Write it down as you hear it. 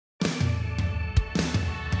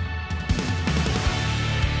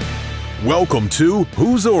Welcome to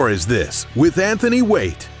Whose Or Is This with Anthony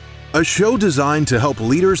Waite, a show designed to help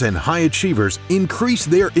leaders and high achievers increase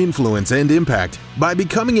their influence and impact by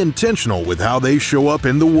becoming intentional with how they show up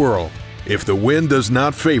in the world. If the wind does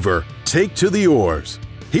not favor, take to the oars.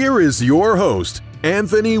 Here is your host,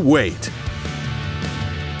 Anthony Waite.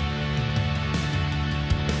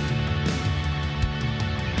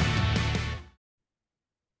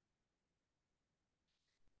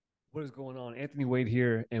 What is going on? Anthony Waite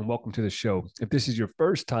here, and welcome to the show. If this is your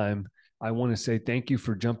first time, I want to say thank you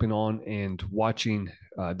for jumping on and watching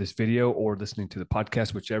this video or listening to the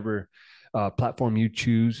podcast, whichever platform you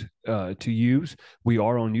choose to use. We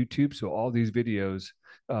are on YouTube, so all these videos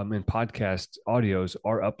and podcast audios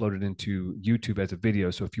are uploaded into YouTube as a video.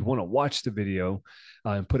 So if you want to watch the video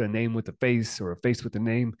and put a name with a face or a face with a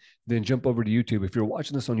name, then jump over to YouTube. If you're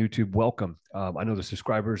watching this on YouTube, welcome. I know the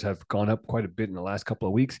subscribers have gone up quite a bit in the last couple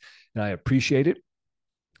of weeks, and I appreciate it.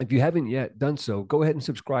 If you haven't yet done so, go ahead and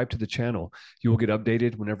subscribe to the channel. You will get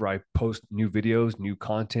updated whenever I post new videos, new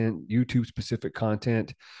content, YouTube specific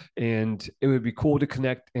content. And it would be cool to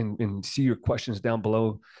connect and see your questions down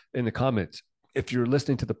below in the comments. If you're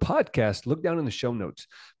listening to the podcast, look down in the show notes,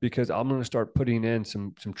 because I'm going to start putting in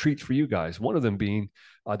some treats for you guys. One of them being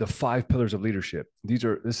the 5 pillars of leadership.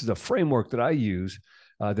 This is a framework that I use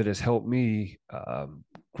that has helped me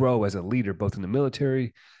grow as a leader, both in the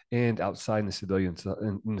military and outside in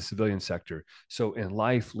the civilian sector. So in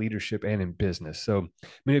life, leadership, and in business. So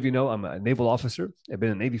many of you know I'm a naval officer. I've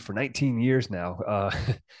been in the Navy for 19 years now.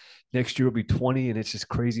 Next year will be 20, and it's just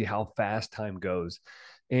crazy how fast time goes.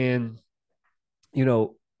 And you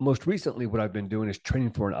know, most recently, what I've been doing is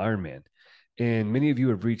training for an Ironman. And many of you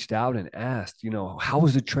have reached out and asked, how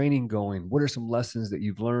is the training going? What are some lessons that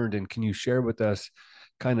you've learned? And can you share with us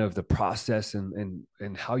kind of the process and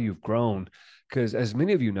how you've grown? Because as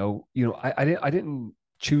many of you know, I didn't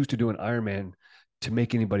choose to do an Ironman to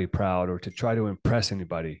make anybody proud or to try to impress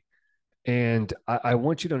anybody. And I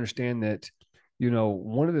want you to understand that,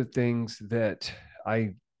 one of the things that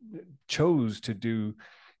I chose to do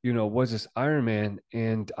was this Ironman.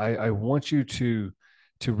 And I want you to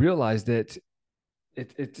realize that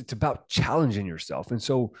it's about challenging yourself. And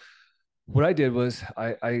so what I did was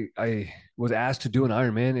I was asked to do an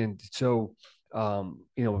Ironman. And so,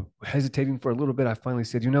 hesitating for a little bit, I finally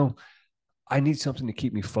said, I need something to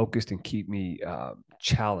keep me focused and keep me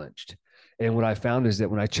challenged. And what I found is that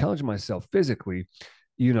when I challenge myself physically,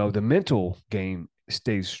 the mental game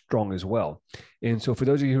stays strong as well. And so for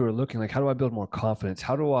those of you who are looking like, how do I build more confidence?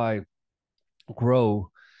 How do I grow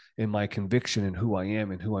in my conviction and who I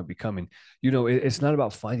am and who I'm becoming? It's not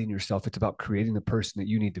about finding yourself. It's about creating the person that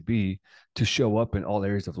you need to be to show up in all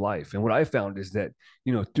areas of life. And what I found is that,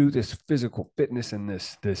 through this physical fitness and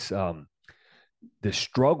this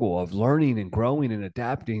struggle of learning and growing and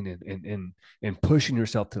adapting and pushing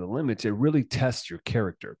yourself to the limits, it really tests your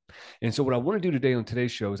character. And so what I want to do today on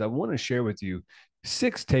today's show is I want to share with you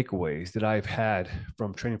 6 takeaways that I've had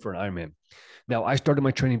from training for an Ironman. Now, I started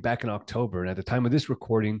my training back in October, and at the time of this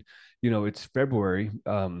recording, it's February,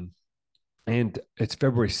 and it's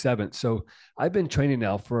February 7th. So I've been training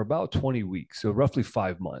now for about 20 weeks, so roughly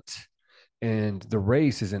 5 months. And the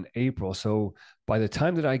race is in April. So by the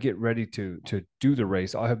time that I get ready to do the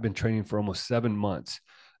race, I have been training for almost 7 months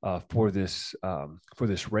for this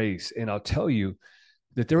race. And I'll tell you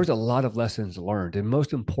that there was a lot of lessons learned. And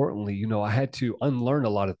most importantly, I had to unlearn a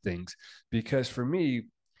lot of things, because for me,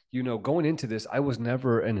 going into this, I was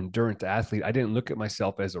never an endurance athlete. I didn't look at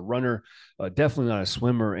myself as a runner, definitely not a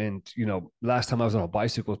swimmer. And, last time I was on a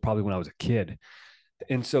bicycle was probably when I was a kid.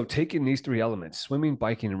 And so taking these 3 elements, swimming,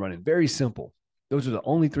 biking, and running, very simple. Those are the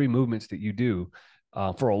only 3 movements that you do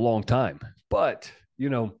for a long time. But,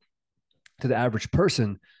 to the average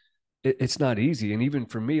person, it's not easy. And even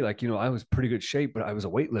for me, I was pretty good shape, but I was a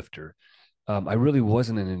weightlifter. I really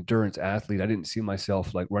wasn't an endurance athlete. I didn't see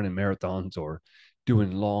myself like running marathons or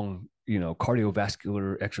doing long,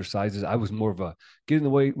 cardiovascular exercises. I was more of a get in the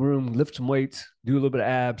weight room, lift some weights, do a little bit of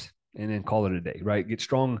abs, and then call it a day, right? Get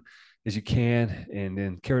strong as you can, and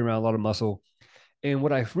then carry around a lot of muscle. And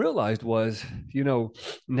what I realized was,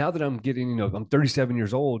 now that I'm getting, I'm 37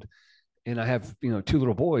 years old and I have, 2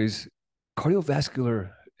 little boys, cardiovascular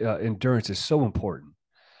endurance is so important.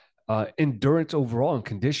 Endurance overall and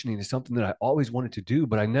conditioning is something that I always wanted to do,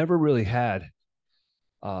 but I never really had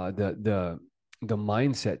the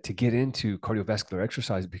mindset to get into cardiovascular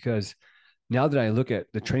exercise, because now that I look at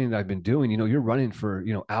the training that I've been doing, you're running for,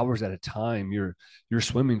 hours at a time, you're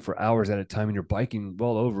swimming for hours at a time, and you're biking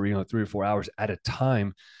well over, 3 or 4 hours at a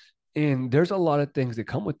time. And there's a lot of things that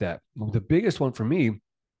come with that. The biggest one for me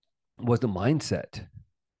was the mindset.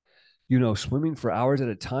 swimming for hours at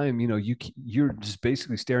a time, you're just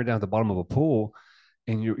basically staring down at the bottom of a pool,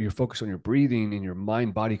 and you're focused on your breathing and your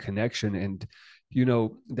mind body connection. And,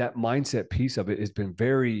 that mindset piece of it has been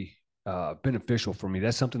very beneficial for me.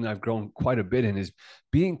 That's something that I've grown quite a bit in, is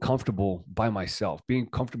being comfortable by myself, being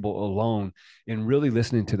comfortable alone, and really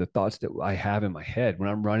listening to the thoughts that I have in my head when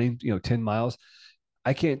I'm running, 10 miles.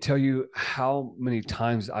 I can't tell you how many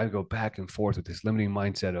times I go back and forth with this limiting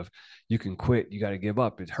mindset of, you can quit, you got to give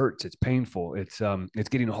up. It hurts. It's painful. It's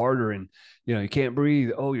getting harder, and, you can't breathe.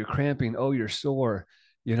 Oh, you're cramping. Oh, you're sore.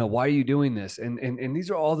 Why are you doing this? And these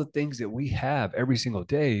are all the things that we have every single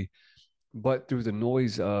day, but through the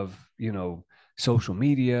noise of, social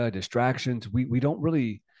media, distractions, we don't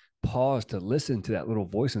really pause to listen to that little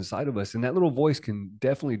voice inside of us. And that little voice can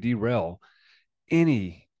definitely derail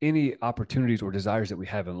any opportunities or desires that we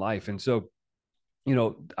have in life. And so,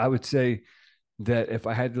 I would say that if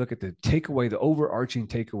I had to look at the takeaway, the overarching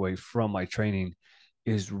takeaway from my training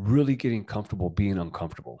is really getting comfortable being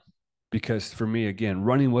uncomfortable. Because for me, again,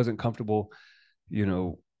 running wasn't comfortable, you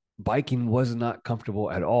know, biking was not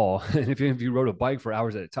comfortable at all. And if you rode a bike for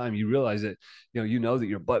hours at a time, you realize that, you know that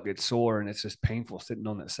your butt gets sore, and it's just painful sitting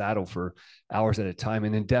on that saddle for hours at a time.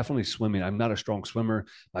 And then definitely swimming. I'm not a strong swimmer.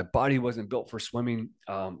 My body wasn't built for swimming.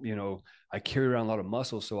 I carry around a lot of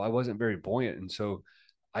muscle, so I wasn't very buoyant. And so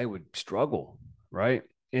I would struggle. Right.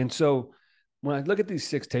 And so when I look at these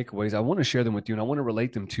 6 takeaways, I want to share them with you, and I want to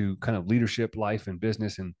relate them to kind of leadership, life, and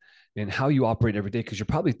business, and how you operate every day. Because you're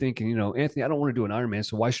probably thinking, Anthony, I don't want to do an Ironman,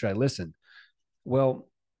 so why should I listen? Well,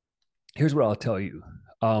 here's what I'll tell you.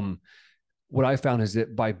 What I found is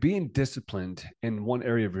that by being disciplined in one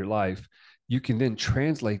area of your life, you can then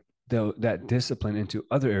translate that discipline into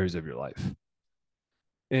other areas of your life.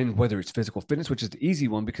 And whether it's physical fitness, which is the easy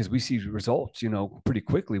one because we see results, pretty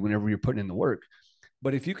quickly whenever you're putting in the work.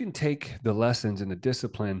 But if you can take the lessons and the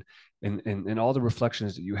discipline and all the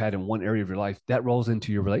reflections that you had in one area of your life, that rolls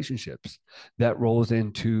into your relationships, that rolls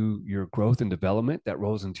into your growth and development, that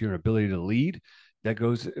rolls into your ability to lead, that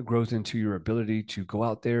grows into your ability to go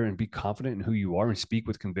out there and be confident in who you are and speak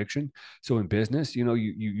with conviction. So in business,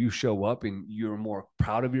 you show up and you're more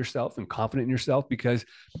proud of yourself and confident in yourself because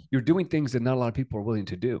you're doing things that not a lot of people are willing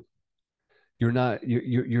to do.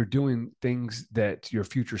 You're doing things that your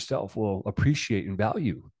future self will appreciate and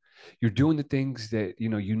value. You're doing the things that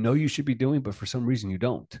you should be doing, but for some reason you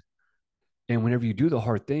don't. And whenever you do the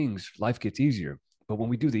hard things, life gets easier. But when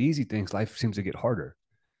we do the easy things, life seems to get harder.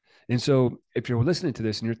 And so if you're listening to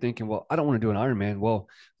this and you're thinking, well, I don't want to do an Ironman, well,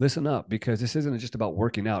 listen up, because this isn't just about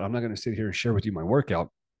working out. I'm not going to sit here and share with you my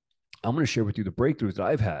workout. I'm going to share with you the breakthroughs that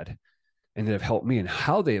I've had and that have helped me and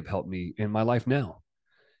how they have helped me in my life now.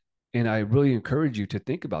 And I really encourage you to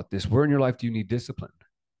think about this. Where in your life do you need discipline?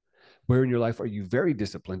 Where in your life are you very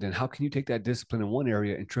disciplined? And how can you take that discipline in one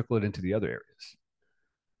area and trickle it into the other areas?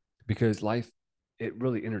 Because life, it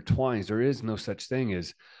really intertwines. There is no such thing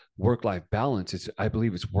as work-life balance. I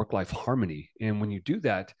believe it's work-life harmony. And when you do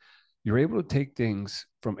that, you're able to take things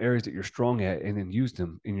from areas that you're strong at and then use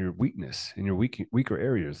them in your weakness, in your weaker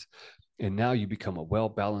areas. And now you become a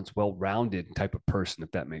well-balanced, well-rounded type of person,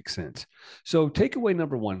 if that makes sense. So takeaway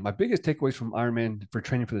number 1, my biggest takeaways from Ironman for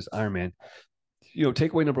training for this Ironman,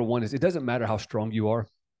 takeaway number 1 is it doesn't matter how strong you are.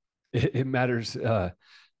 It matters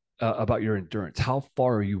about your endurance. How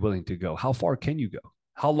far are you willing to go? How far can you go?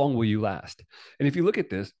 How long will you last? And if you look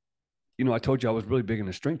at this, I told you I was really big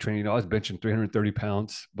into strength training. I was benching 330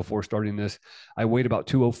 pounds before starting this. I weighed about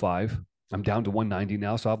 205. I'm down to 190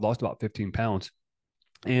 now. So I've lost about 15 pounds.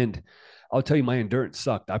 And I'll tell you, my endurance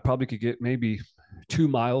sucked. I probably could get maybe 2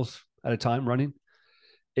 miles at a time running.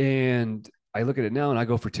 And I look at it now and I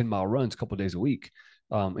go for 10-mile runs a couple of days a week.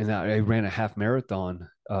 And I ran a half marathon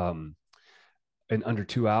in under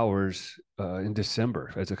 2 hours in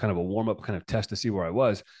December as a kind of a warm-up kind of test to see where I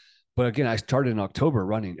was. But again, I started in October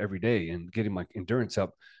running every day and getting my endurance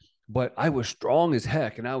up. But I was strong as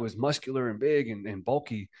heck, and I was muscular and big and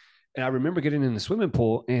bulky. And I remember getting in the swimming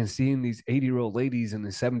pool and seeing these 80-year-old ladies and the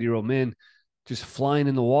 70-year-old men just flying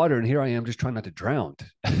in the water. And here I am just trying not to drown.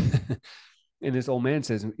 And this old man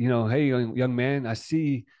says, hey, young man, I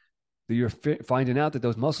see that you're finding out that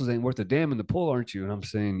those muscles ain't worth a damn in the pool, aren't you? And I'm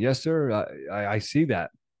saying, yes, sir. I see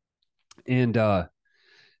that. And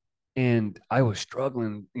I was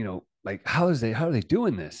struggling, like, how are they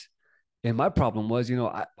doing this? And my problem was,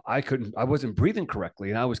 I wasn't breathing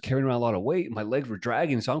correctly, and I was carrying around a lot of weight and my legs were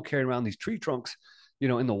dragging. So I'm carrying around these tree trunks,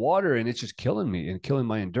 in the water, and it's just killing me and killing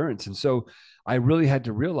my endurance. And so I really had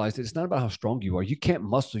to realize that it's not about how strong you are. You can't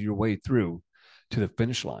muscle your way through to the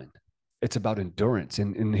finish line. It's about endurance.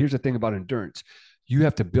 And here's the thing about endurance. You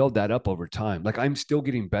have to build that up over time. Like, I'm still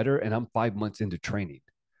getting better, and I'm 5 months into training.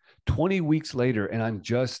 20 weeks later, and I'm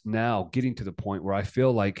just now getting to the point where I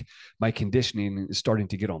feel like my conditioning is starting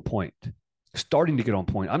to get on point.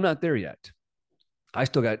 I'm not there yet. I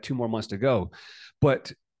still got 2 more months to go,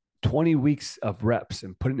 but 20 weeks of reps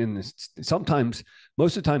and putting in this. Sometimes,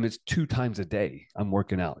 most of the time, it's 2 times a day. I'm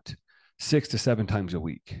working out 6 to 7 times a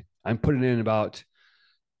week. I'm putting in about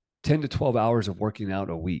 10 to 12 hours of working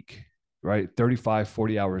out a week, right? 35,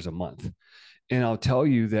 40 hours a month. And I'll tell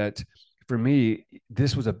you that for me,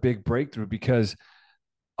 this was a big breakthrough because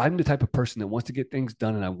I'm the type of person that wants to get things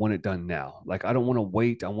done and I want it done now. Like I don't want to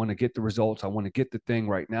wait. I want to get the results. I want to get the thing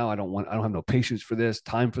right now. I don't have no patience for this,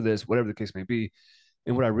 time for this, whatever the case may be.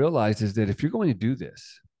 And what I realized is that if you're going to do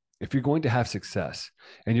this, if you're going to have success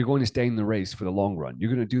and you're going to stay in the race for the long run,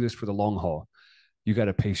 you're going to do this for the long haul, you got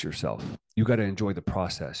to pace yourself. You got to enjoy the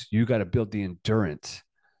process. You got to build the endurance.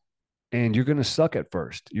 And you're going to suck at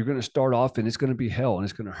first. You're going to start off and it's going to be hell and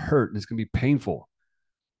it's going to hurt and it's going to be painful.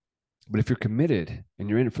 But if you're committed and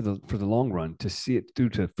you're in it for the long run to see it through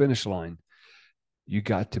to the finish line, you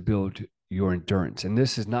got to build your endurance. And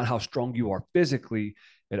this is not how strong you are physically.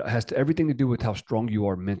 It has everything to do with how strong you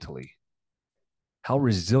are mentally. How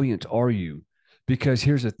resilient are you? Because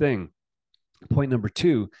here's the thing. Point number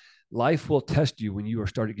 2, life will test you when you are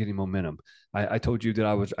started getting momentum. I told you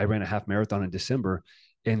that I ran a half marathon in December.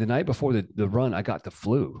 And the night before the run, I got the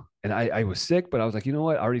flu and I was sick, but I was like, you know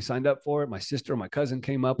what? I already signed up for it. My sister and my cousin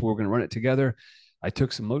came up. We were going to run it together. I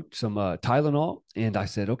took some Tylenol and I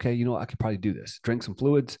said, okay, you know what? I could probably do this. Drank some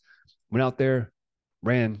fluids, went out there,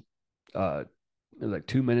 ran like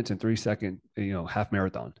 2 minutes and 3 second, half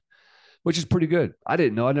marathon, which is pretty good. I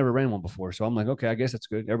didn't know. I never ran one before. So I'm like, okay, I guess that's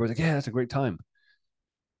good. Everybody's like, yeah, that's a great time.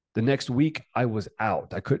 The next week, I was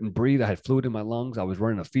out. I couldn't breathe. I had fluid in my lungs. I was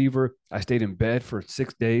running a fever. I stayed in bed for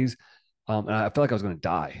 6 days. And I felt like I was going to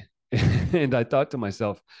die. And I thought to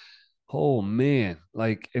myself, oh, man.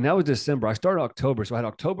 And that was December. I started October. So I had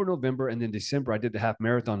October, November, and then December, I did the half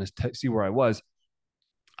marathon to see where I was.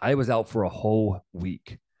 I was out for a whole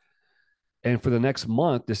week. And for the next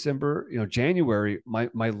month, December, January, my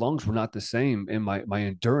lungs were not the same. And my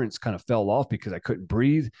endurance kind of fell off because I couldn't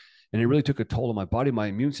breathe. And it really took a toll on my body. My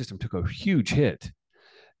immune system took a huge hit.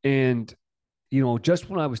 And, just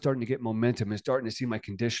when I was starting to get momentum and starting to see my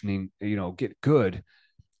conditioning, get good,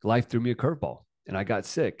 life threw me a curveball and I got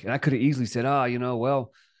sick. And I could have easily said,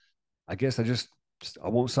 well, I guess I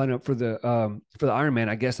won't sign up for the Ironman.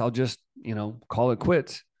 I guess I'll just, call it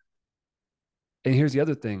quits. And here's the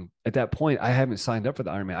other thing. At that point, I haven't signed up for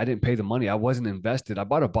the Ironman. I didn't pay the money. I wasn't invested. I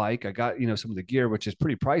bought a bike. I got, some of the gear, which is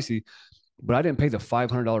pretty pricey. But I didn't pay the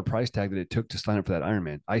 $500 price tag that it took to sign up for that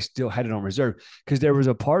Ironman. I still had it on reserve because there was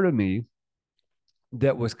a part of me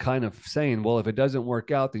that was kind of saying, well, if it doesn't work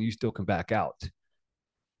out, then you still can back out.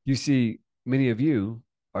 You see, many of you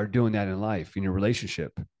are doing that in life, in your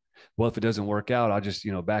relationship. Well, if it doesn't work out, I'll just,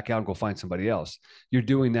 back out and go find somebody else. You're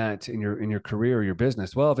doing that in your career or your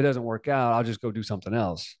business. Well, if it doesn't work out, I'll just go do something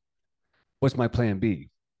else. What's my plan B?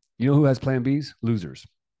 You know who has plan Bs? Losers.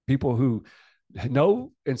 People who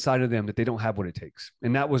know inside of them that they don't have what it takes.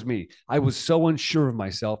 And that was me. I was so unsure of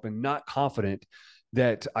myself and not confident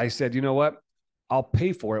that I said, you know what? I'll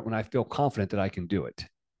pay for it when I feel confident that I can do it.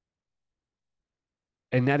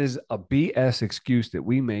 And that is a BS excuse that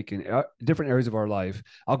we make in different areas of our life.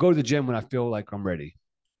 I'll go to the gym when I feel like I'm ready.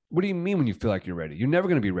 What do you mean when you feel like you're ready? You're never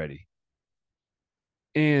going to be ready.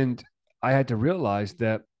 And I had to realize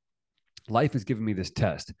that life has given me this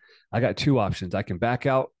test. I got 2 options. I can back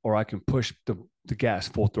out or I can push the gas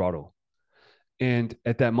full throttle. And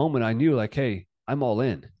at that moment, I knew hey, I'm all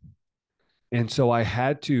in. And so I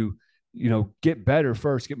had to, get better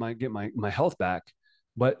first, get my health back.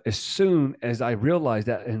 But as soon as I realized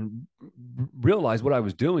that and realized what I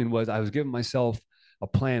was doing was I was giving myself a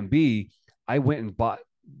plan B, I went and bought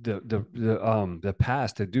the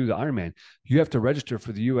pass to do the Ironman. You have to register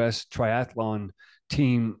for the U.S. Triathlon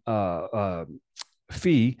team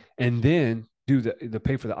fee and then do the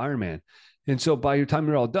pay for the Ironman. And so by the time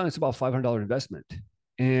you're all done, it's about $500 investment.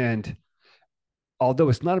 And although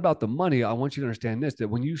it's not about the money, I want you to understand this, that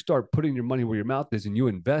when you start putting your money where your mouth is and you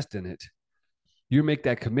invest in it, you make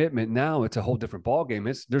that commitment. Now it's a whole different ballgame.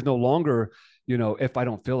 There's no longer, if I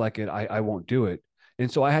don't feel like it, I won't do it.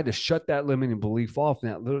 And so I had to shut that limiting belief off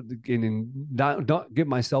and not give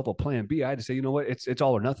myself a plan B. I had to say, you know what, it's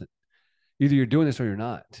all or nothing. Either you're doing this or you're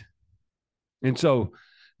not. And so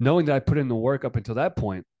knowing that I put in the work up until that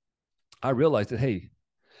point, I realized that, hey,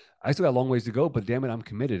 I still got a long ways to go, but damn it, I'm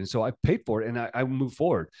committed. And so I paid for it and I moved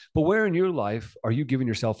forward. But where in your life are you giving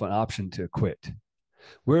yourself an option to quit?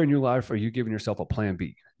 Where in your life are you giving yourself a plan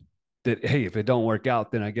B? That, hey, if it don't work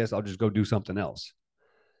out, then I guess I'll just go do something else.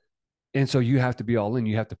 And so you have to be all in.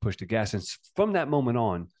 You have to push the gas. And from that moment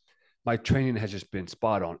on, my training has just been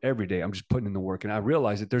spot on every day. I'm just putting in the work. And I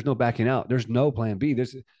realize that there's no backing out. There's no plan B.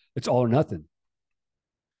 It's all or nothing.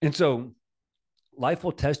 And so life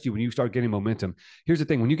will test you when you start getting momentum. Here's the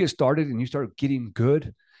thing. When you get started and you start getting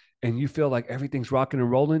good and you feel like everything's rocking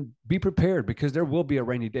and rolling, be prepared, because there will be a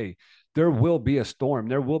rainy day. There will be a storm.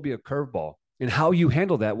 There will be a curveball. And how you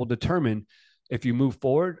handle that will determine if you move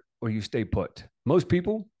forward or you stay put. Most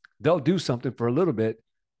people, they'll do something for a little bit,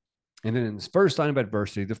 and then the first sign of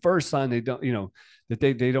adversity, the first sign they don't, that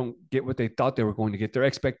they don't get what they thought they were going to get, their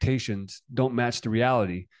expectations don't match the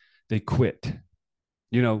reality, they quit.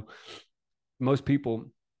 Most people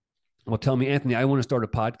will tell me, Anthony, I want to start a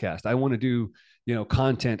podcast. I want to do,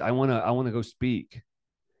 content. I want to go speak.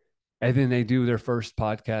 And then they do their first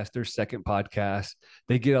podcast, their second podcast.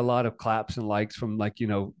 They get a lot of claps and likes from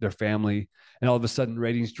their family. And all of a sudden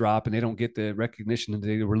ratings drop and they don't get the recognition that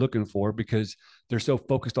they were looking for because they're so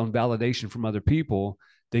focused on validation from other people.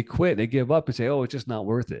 They quit, they give up and say, oh, it's just not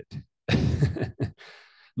worth it.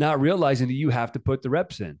 Not realizing that you have to put the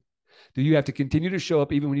reps in. Do you have to continue to show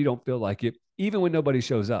up even when you don't feel like it, even when nobody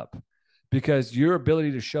shows up? Because your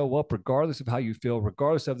ability to show up, regardless of how you feel,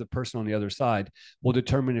 regardless of the person on the other side, will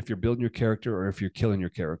determine if you're building your character or if you're killing your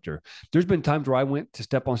character. There's been times where I went to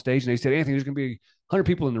step on stage and they said, Anthony, there's going to be 100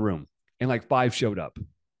 people in the room, and like 5 showed up.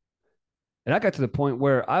 And I got to the point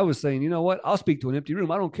where I was saying, you know what? I'll speak to an empty room.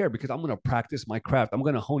 I don't care, because I'm going to practice my craft. I'm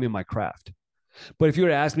going to hone in my craft. But if you were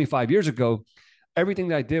to ask me 5 years ago, everything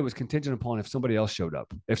that I did was contingent upon if somebody else showed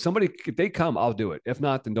up. If they come, I'll do it. If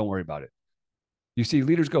not, then don't worry about it. You see,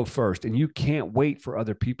 leaders go first, and you can't wait for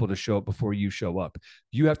other people to show up before you show up.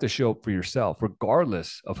 You have to show up for yourself,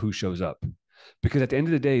 regardless of who shows up. Because at the end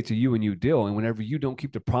of the day, it's a you and you deal. And whenever you don't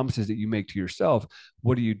keep the promises that you make to yourself,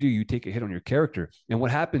 what do? You take a hit on your character. And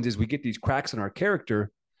what happens is we get these cracks in our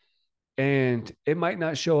character, and it might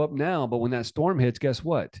not show up now, but when that storm hits, guess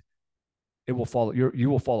what? It will fall. You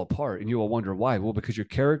will fall apart, and you will wonder why. Well, because your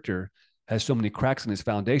character has so many cracks in its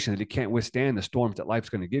foundation that it can't withstand the storms that life's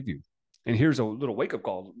going to give you. And here's a little wake-up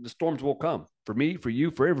call. The storms will come for me, for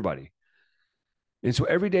you, for everybody. And so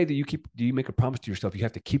every day that you make a promise to yourself, you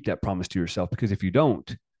have to keep that promise to yourself, because if you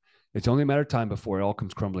don't, it's only a matter of time before it all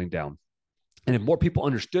comes crumbling down. And if more people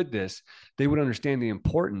understood this, they would understand the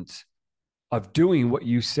importance of doing what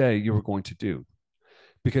you say you were going to do.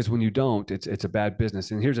 Because when you don't, it's a bad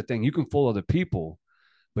business. And here's the thing. You can fool other people,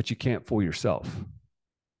 but you can't fool yourself.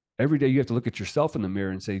 Every day you have to look at yourself in the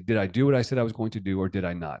mirror and say, did I do what I said I was going to do, or did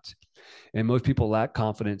I not? And most people lack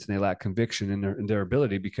confidence and they lack conviction in their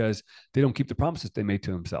ability because they don't keep the promises they made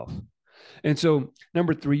to themselves. And so,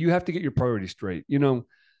 number 3, you have to get your priorities straight. Training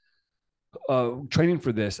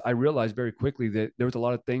for this, I realized very quickly that there was a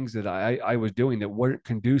lot of things that I was doing that weren't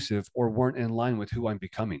conducive or weren't in line with who I'm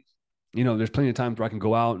becoming. There's plenty of times where I can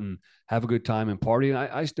go out and have a good time and party, and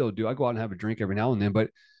I still do. I go out and have a drink every now and then,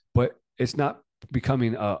 but it's not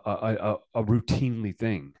becoming a routinely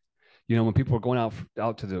thing. When people are going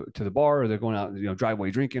out to the bar, or they're going out,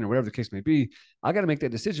 driveway drinking, or whatever the case may be, I got to make that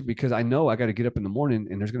decision, because I know I got to get up in the morning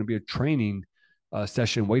and there's going to be a training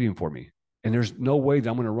session waiting for me. And there's no way that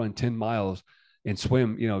I'm going to run 10 miles and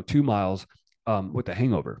swim, 2 miles with a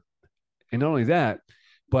hangover. And not only that,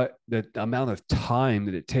 but the amount of time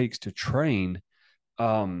that it takes to train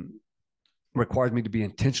requires me to be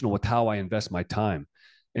intentional with how I invest my time.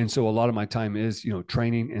 And so a lot of my time is,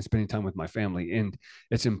 training and spending time with my family. And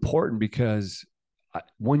it's important because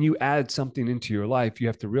when you add something into your life, you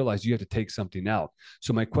have to realize you have to take something out.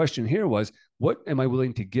 So my question here was, what am I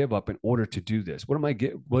willing to give up in order to do this? What am I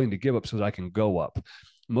willing to give up so that I can go up?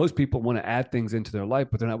 Most people want to add things into their life,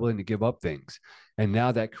 but they're not willing to give up things. And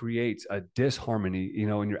now that creates a disharmony,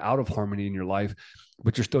 and you're out of harmony in your life,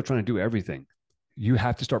 but you're still trying to do everything. You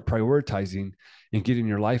have to start prioritizing and getting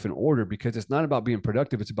your life in order, because it's not about being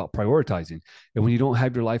productive. It's about prioritizing. And when you don't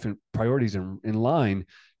have your life and priorities in line,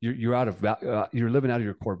 you're out of, you're living out of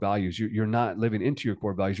your core values. You're not living into your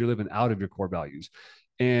core values. You're living out of your core values.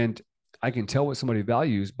 And I can tell what somebody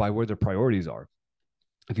values by where their priorities are.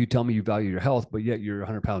 If you tell me you value your health, but yet you're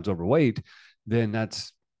 100 pounds overweight, then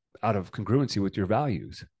that's out of congruency with your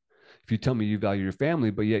values. If you tell me you value your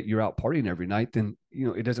family, but yet you're out partying every night, then,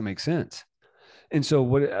 it doesn't make sense. And so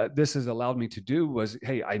what this has allowed me to do was,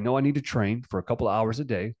 hey, I know I need to train for a couple of hours a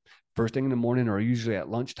day, first thing in the morning, or usually at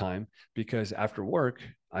lunchtime, because after work,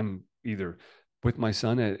 I'm either with my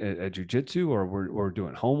son at jiu-jitsu, or we're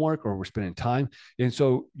doing homework, or we're spending time. And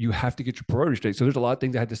so you have to get your priorities straight. So there's a lot of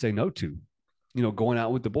things I had to say no to. going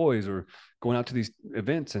out with the boys or going out to these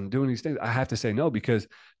events and doing these things, I have to say no, because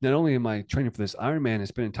not only am I training for this Ironman and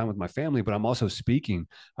spending time with my family, but I'm also speaking.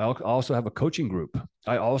 I also have a coaching group.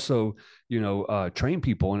 I also, train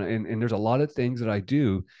people, and there's a lot of things that I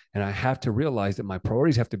do, and I have to realize that my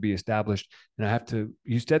priorities have to be established, and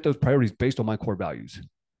you set those priorities based on my core values.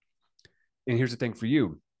 And here's the thing for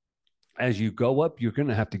you. As you go up, you're going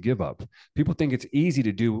to have to give up. People think it's easy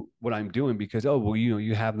to do what I'm doing because, oh, well,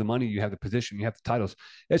 you have the money, you have the position, you have the titles.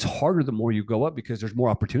 It's harder the more you go up because there's more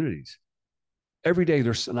opportunities. Every day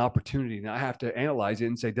there's an opportunity, and I have to analyze it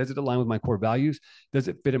and say, does it align with my core values? Does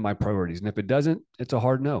it fit in my priorities? And if it doesn't, it's a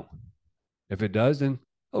hard no. If it does, then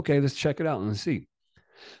okay, let's check it out and see.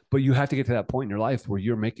 But you have to get to that point in your life where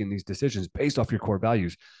you're making these decisions based off your core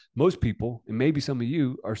values. Most people, and maybe some of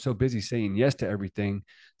you, are so busy saying yes to everything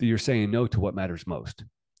that you're saying no to what matters most.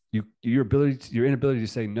 Your inability to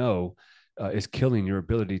say no is killing your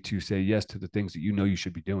ability to say yes to the things that you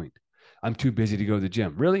should be doing. I'm too busy to go to the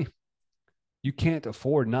gym. Really? You can't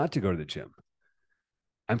afford not to go to the gym.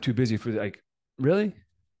 I'm too busy for really?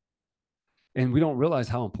 And we don't realize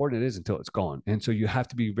how important it is until it's gone. And so you have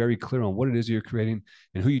to be very clear on what it is you're creating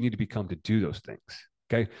and who you need to become to do those things.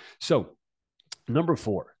 Okay. So number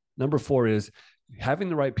four is having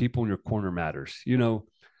the right people in your corner matters.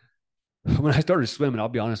 When I started swimming, I'll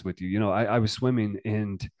be honest with you, I was swimming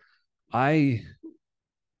and I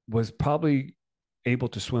was probably able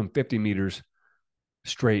to swim 50 meters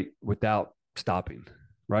straight without stopping,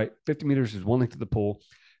 right? 50 meters is one length of the pool,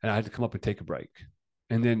 and I had to come up and take a break.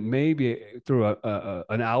 And then maybe through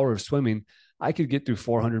an hour of swimming, I could get through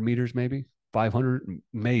 400 meters, maybe 500,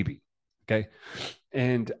 maybe. Okay.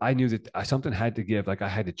 And I knew that something had to give. Like I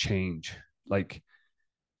had to change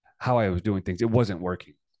how I was doing things. It wasn't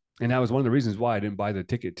working. And that was one of the reasons why I didn't buy the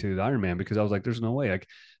ticket to the Ironman, because I was like, there's no way. Like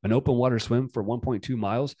an open water swim for 1.2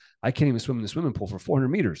 miles, I can't even swim in the swimming pool for 400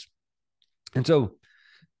 meters. And so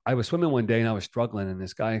I was swimming one day and I was struggling, and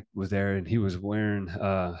this guy was there and he was wearing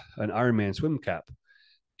an Ironman swim cap.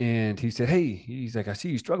 And he said, hey, he's like, I see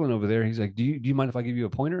you struggling over there. He's like, do you mind if I give you a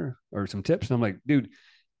pointer or some tips? And I'm like, dude,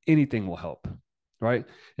 anything will help. Right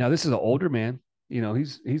now, this is an older man.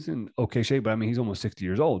 He's in okay shape, but I mean, he's almost 60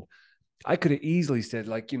 years old. I could have easily said,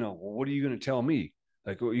 well, what are you going to tell me?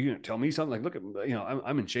 Like, are you going to tell me something? Like, look at,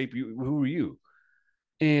 I'm in shape. Who are you?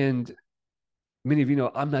 And many of you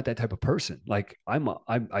know, I'm not that type of person. Like I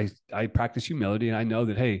practice humility, and I know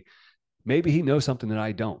that, hey, maybe he knows something that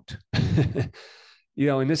I don't.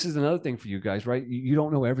 And this is another thing for you guys, right? You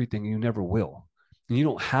don't know everything. You never will. And you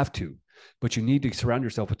don't have to, but you need to surround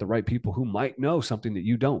yourself with the right people who might know something that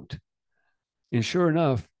you don't. And sure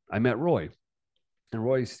enough, I met Roy, and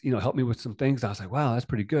Roy's, helped me with some things. I was like, wow, that's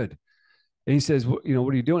pretty good. And he says, what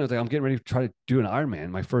are you doing? I was like, I'm getting ready to try to do an Ironman,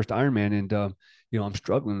 my first Ironman. And, I'm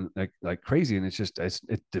struggling like crazy, and it's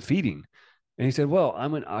defeating. And he said, well,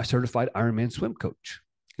 I'm a certified Ironman swim coach.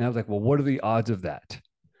 And I was like, well, what are the odds of that?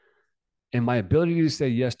 And my ability to say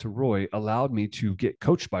yes to Roy allowed me to get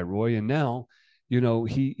coached by Roy. And now,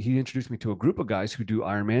 he introduced me to a group of guys who do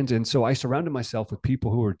Ironmans. And so I surrounded myself with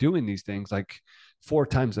people who are doing these things like 4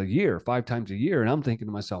 times a year, 5 times a year. And I'm thinking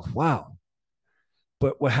to myself, wow.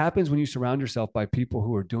 But what happens when you surround yourself by people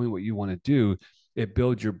who are doing what you want to do, it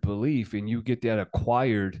builds your belief, and you get that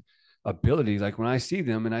acquired ability. Like when I see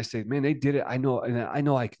them and I say, man, they did it. I know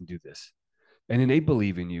I can do this. And then they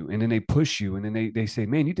believe in you, and then they push you, and then they say,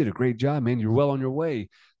 man, you did a great job, man. You're well on your way.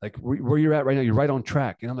 Like where you're at right now, you're right on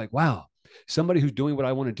track. And I'm like, wow, somebody who's doing what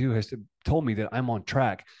I want to do has told me that I'm on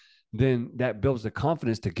track. Then that builds the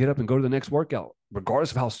confidence to get up and go to the next workout,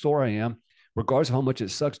 regardless of how sore I am, regardless of how much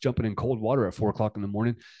it sucks jumping in cold water at 4:00 in the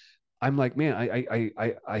morning. I'm like, man,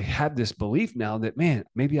 I have this belief now that, man,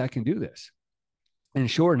 maybe I can do this. And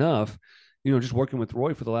sure enough, just working with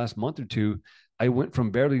Roy for the last month or two, I went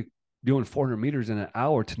from barely doing 400 meters in an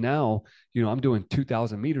hour to now, I'm doing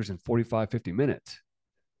 2,000 meters in 45, 50 minutes.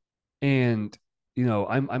 And,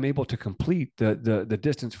 I'm able to complete the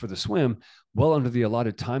distance for the swim well under the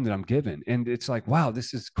allotted time that I'm given. And it's like, wow,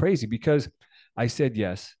 this is crazy, because I said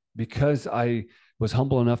yes, because I was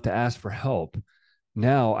humble enough to ask for help.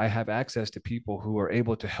 Now I have access to people who are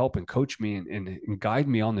able to help and coach me and guide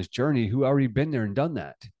me on this journey, who already been there and done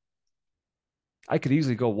that. I could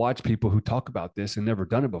easily go watch people who talk about this and never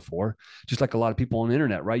done it before, just like a lot of people on the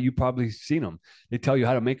internet, right? You probably seen them. They tell you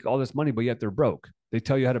how to make all this money, but yet they're broke. They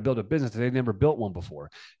tell you how to build a business that they never built one before.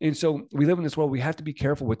 And so we live in this world. We have to be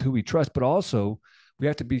careful with who we trust, but also we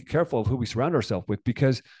have to be careful of who we surround ourselves with,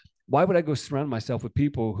 because why would I go surround myself with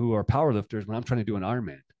people who are powerlifters when I'm trying to do an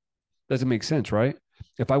Ironman? Doesn't make sense, right?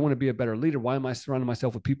 If I want to be a better leader, why am I surrounding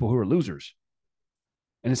myself with people who are losers?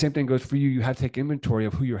 And the same thing goes for you. You have to take inventory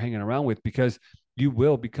of who you're hanging around with, because you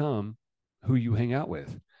will become who you hang out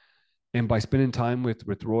with. And by spending time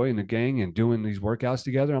with Roy and the gang and doing these workouts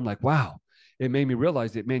together, I'm like, wow, it made me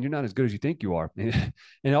realize that, man, you're not as good as you think you are. And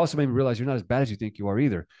it also made me realize you're not as bad as you think you are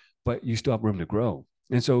either, but you still have room to grow.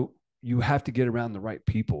 And so you have to get around the right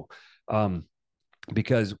people.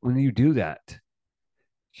 Because when you do that,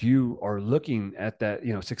 you are looking at that,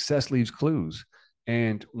 success leaves clues.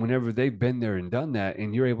 And whenever they've been there and done that,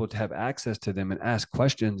 and you're able to have access to them and ask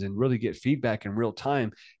questions and really get feedback in real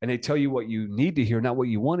time, and they tell you what you need to hear, not what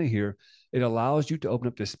you want to hear, it allows you to open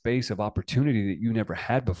up this space of opportunity that you never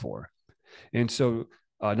had before. And so,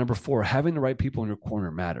 number 4, having the right people in your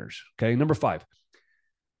corner matters. Okay. Number 5,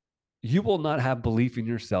 you will not have belief in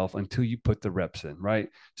yourself until you put the reps in, right?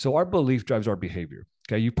 So our belief drives our behavior.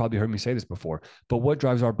 Okay. You probably heard me say this before, but what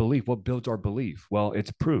drives our belief? What builds our belief? Well,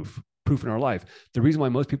 it's proof in our life. The reason why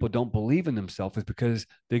most people don't believe in themselves is because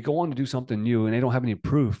they go on to do something new and they don't have any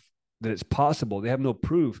proof that it's possible. They have no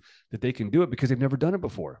proof that they can do it because they've never done it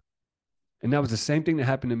before. And that was the same thing that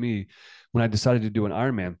happened to me when I decided to do an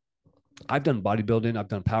Ironman. I've done bodybuilding, I've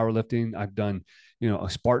done powerlifting, I've done,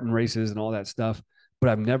 Spartan races and all that stuff, but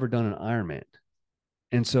I've never done an Ironman.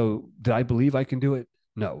 And so did I believe I can do it?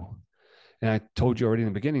 No. And I told you already in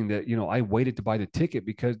the beginning that, I waited to buy the ticket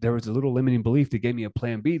because there was a little limiting belief that gave me a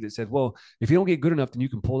plan B that said, well, if you don't get good enough, then you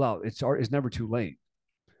can pull out. It's never too late.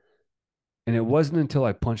 And it wasn't until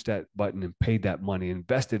I punched that button and paid that money,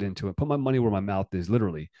 invested into it, put my money where my mouth is,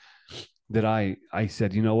 literally, that I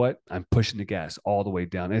said, you know what? I'm pushing the gas all the way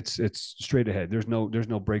down. It's straight ahead. There's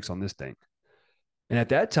no brakes on this thing. And at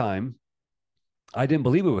that time, I didn't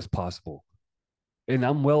believe it was possible. And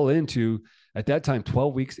I'm well into, at that time,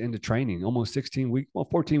 12 weeks into training, almost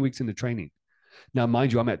 14 weeks into training. Now,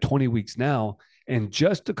 mind you, I'm at 20 weeks now. And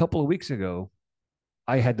just a couple of weeks ago,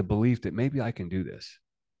 I had the belief that maybe I can do this.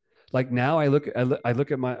 Like now I look at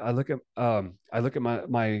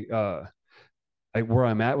where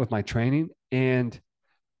I'm at with my training, and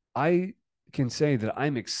I can say that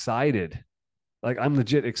I'm excited. Like I'm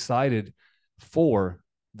legit excited for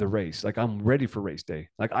the race. Like I'm ready for race day.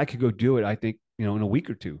 Like I could go do it. I think, in a week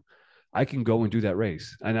or two, I can go and do that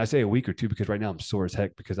race. And I say a week or two because right now I'm sore as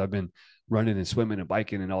heck because I've been running and swimming and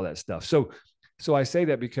biking and all that stuff. So I say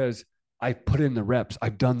that because I put in the reps,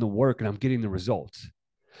 I've done the work, and I'm getting the results.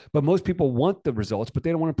 But most people want the results, but they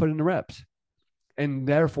don't want to put in the reps. And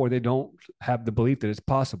therefore they don't have the belief that it's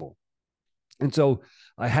possible. And so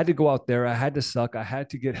I had to go out there. I had to suck. I had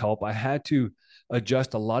to get help. I had to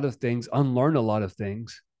adjust a lot of things, unlearn a lot of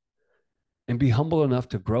things, and be humble enough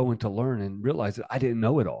to grow and to learn and realize that I didn't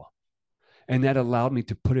know it all. And that allowed me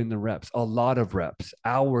to put in the reps, a lot of reps,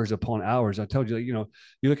 hours upon hours. I told you, you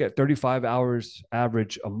look at 35 hours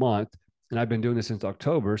average a month, and I've been doing this since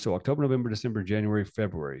October. So October, November, December, January,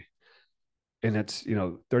 February. And that's,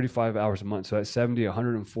 35 hours a month. So that's 70,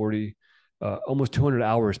 140, almost 200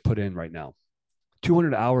 hours put in right now.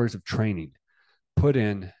 200 hours of training put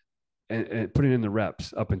in and putting in the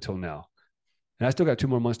reps up until now. And I still got 2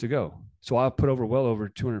 more months to go. So I'll put well over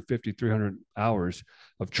 250, 300 hours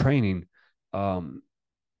of training and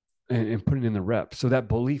putting in the reps. So that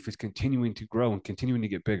belief is continuing to grow and continuing to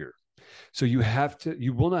get bigger. So you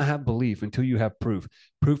will not have belief until you have proof.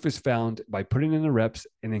 Proof is found by putting in the reps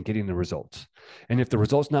and then getting the results. And if the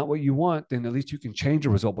result's not what you want, then at least you can change a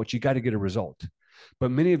result, but you got to get a result.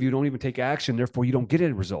 But many of you don't even take action. Therefore, you don't get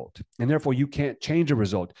a result. And therefore, you can't change a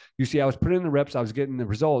result. You see, I was putting in the reps, I was getting the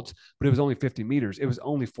results, but it was only 50 meters. It was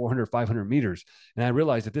only 400, 500 meters. And I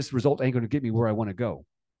realized that this result ain't going to get me where I want to go.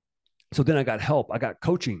 So then I got help. I got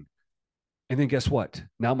coaching. And then guess what?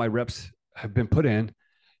 Now my reps have been put in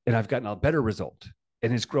and I've gotten a better result.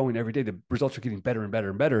 And it's growing every day. The results are getting better and better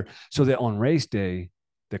and better. So that on race day,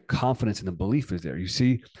 the confidence and the belief is there. You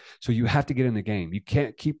see? So you have to get in the game. You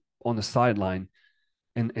can't keep on the sideline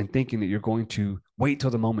and thinking that you're going to wait till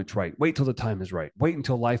the moment's right, wait till the time is right, wait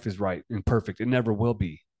until life is right and perfect. It never will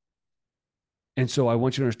be. And so I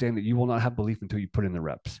want you to understand that you will not have belief until you put in the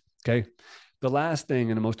reps. Okay. The last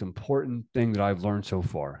thing and the most important thing that I've learned so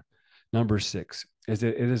far, number 6, is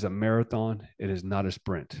that it is a marathon. It is not a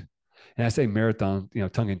sprint. And I say marathon,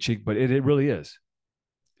 tongue in cheek, but it really is.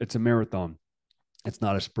 It's a marathon. It's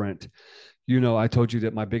not a sprint. I told you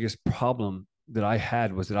that my biggest problem that I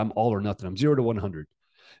had was that I'm all or nothing. I'm 0 to 100.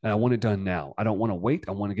 And I want it done now. I don't want to wait.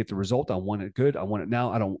 I want to get the result. I want it good. I want it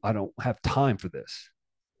now. I don't have time for this.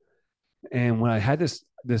 And when I had this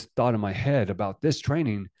thought in my head about this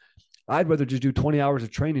training, I'd rather just do 20 hours of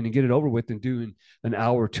training and get it over with than doing an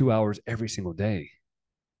hour, 2 hours every single day.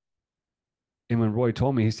 And when Roy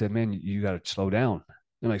told me, he said, man, you got to slow down.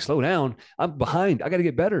 I'm like, slow down? I'm behind. I got to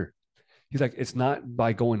get better. He's like, it's not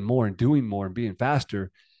by going more and doing more and being faster.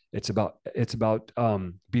 It's about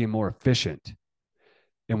being more efficient.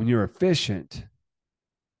 And when you're efficient,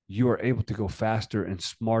 you are able to go faster and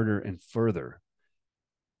smarter and further.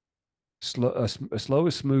 Slow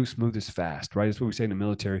is smooth, smooth is fast, right? That's what we say in the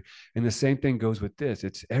military. And the same thing goes with this.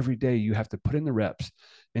 It's every day you have to put in the reps.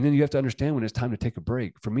 And then you have to understand when it's time to take a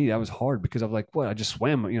break. For me, that was hard because I'm like, what? I just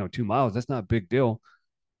swam, 2 miles. That's not a big deal.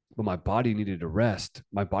 But my body needed a rest.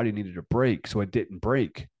 My body needed a break. So it didn't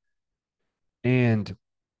break. And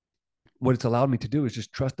what it's allowed me to do is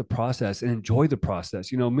just trust the process and enjoy the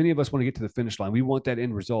process. Many of us want to get to the finish line. We want that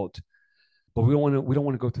end result, but we don't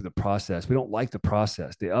want to go through the process. We don't like the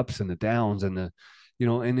process, the ups and the downs and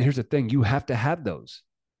here's the thing, you have to have those.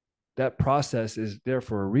 That process is there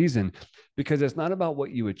for a reason, because it's not about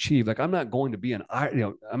what you achieve. Like I'm not going to be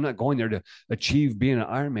I'm not going there to achieve being an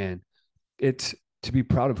Ironman. It's to be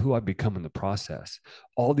proud of who I've become in the process.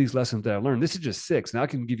 All these lessons that I learned, this is just 6. Now I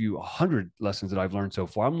can give you 100 lessons that I've learned so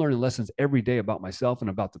far. I'm learning lessons every day about myself and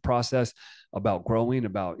about the process, about growing,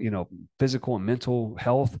 about, physical and mental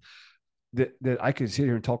health that I could sit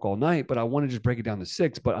here and talk all night, but I want to just break it down to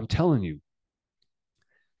 6. But I'm telling you,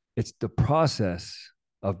 it's the process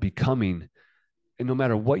of becoming, and no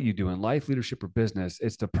matter what you do in life, leadership, or business,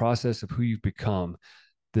 it's the process of who you've become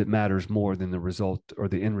that matters more than the result or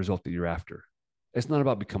the end result that you're after. It's not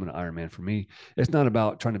about becoming an Ironman for me. It's not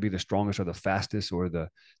about trying to be the strongest or the fastest or the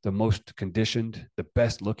most conditioned, the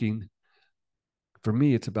best looking. For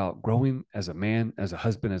me, it's about growing as a man, as a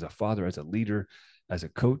husband, as a father, as a leader, as a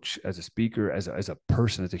coach, as a speaker, as a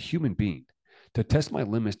person, as a human being, to test my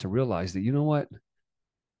limits, to realize that, you know what?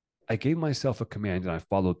 I gave myself a command and I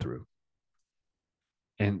followed through.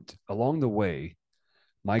 And along the way,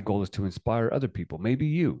 my goal is to inspire other people, maybe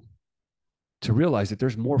you, to realize that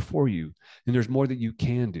there's more for you and there's more that you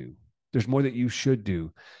can do. There's more that you should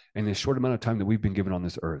do in this short amount of time that we've been given on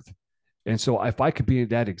this earth. And so if I could be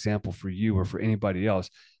that example for you or for anybody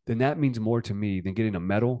else, then that means more to me than getting a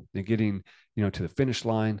medal, than getting, to the finish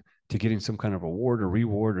line, to getting some kind of award or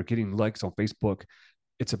reward or getting likes on Facebook.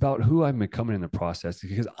 It's about who I'm becoming in the process,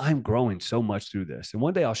 because I'm growing so much through this. And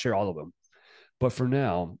one day I'll share all of them. But for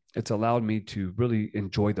now, it's allowed me to really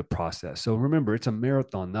enjoy the process. So remember, it's a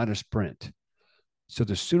marathon, not a sprint. So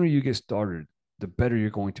the sooner you get started, the better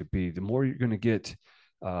you're going to be, the more you're going to get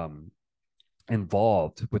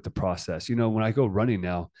involved with the process. When I go running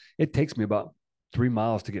now, it takes me about 3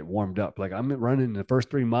 miles to get warmed up. Like I'm running the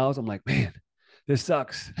first 3 miles, I'm like, man, this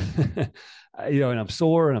sucks. And I'm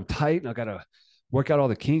sore and I'm tight and I got to work out all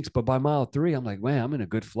the kinks. But by mile 3, I'm like, man, I'm in a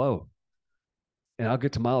good flow. And I'll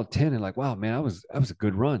get to mile 10 and like, wow, man, that was a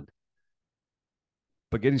good run.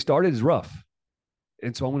 But getting started is rough.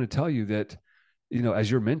 And so I want to tell you that,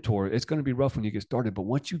 as your mentor, it's going to be rough when you get started. But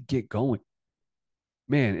once you get going,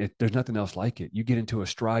 man, there's nothing else like it. You get into a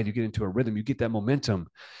stride, you get into a rhythm, you get that momentum,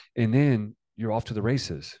 and then you're off to the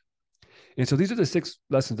races. And so these are the 6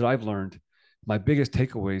 lessons that I've learned, my biggest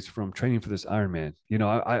takeaways from training for this Ironman.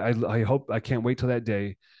 I hope, I can't wait till that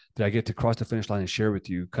day that I get to cross the finish line and share with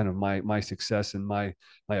you kind of my success and my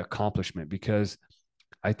accomplishment, because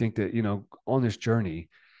I think that, on this journey,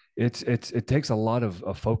 it takes a lot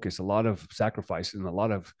of focus, a lot of sacrifice, and a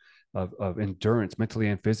lot of endurance, mentally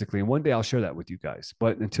and physically. And one day I'll share that with you guys.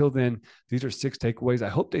 But until then, these are 6 takeaways. I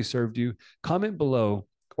hope they served you. Comment below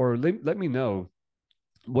or let me know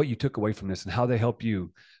what you took away from this and how they help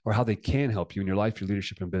you, or how they can help you in your life, your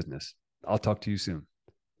leadership, and business. I'll talk to you soon.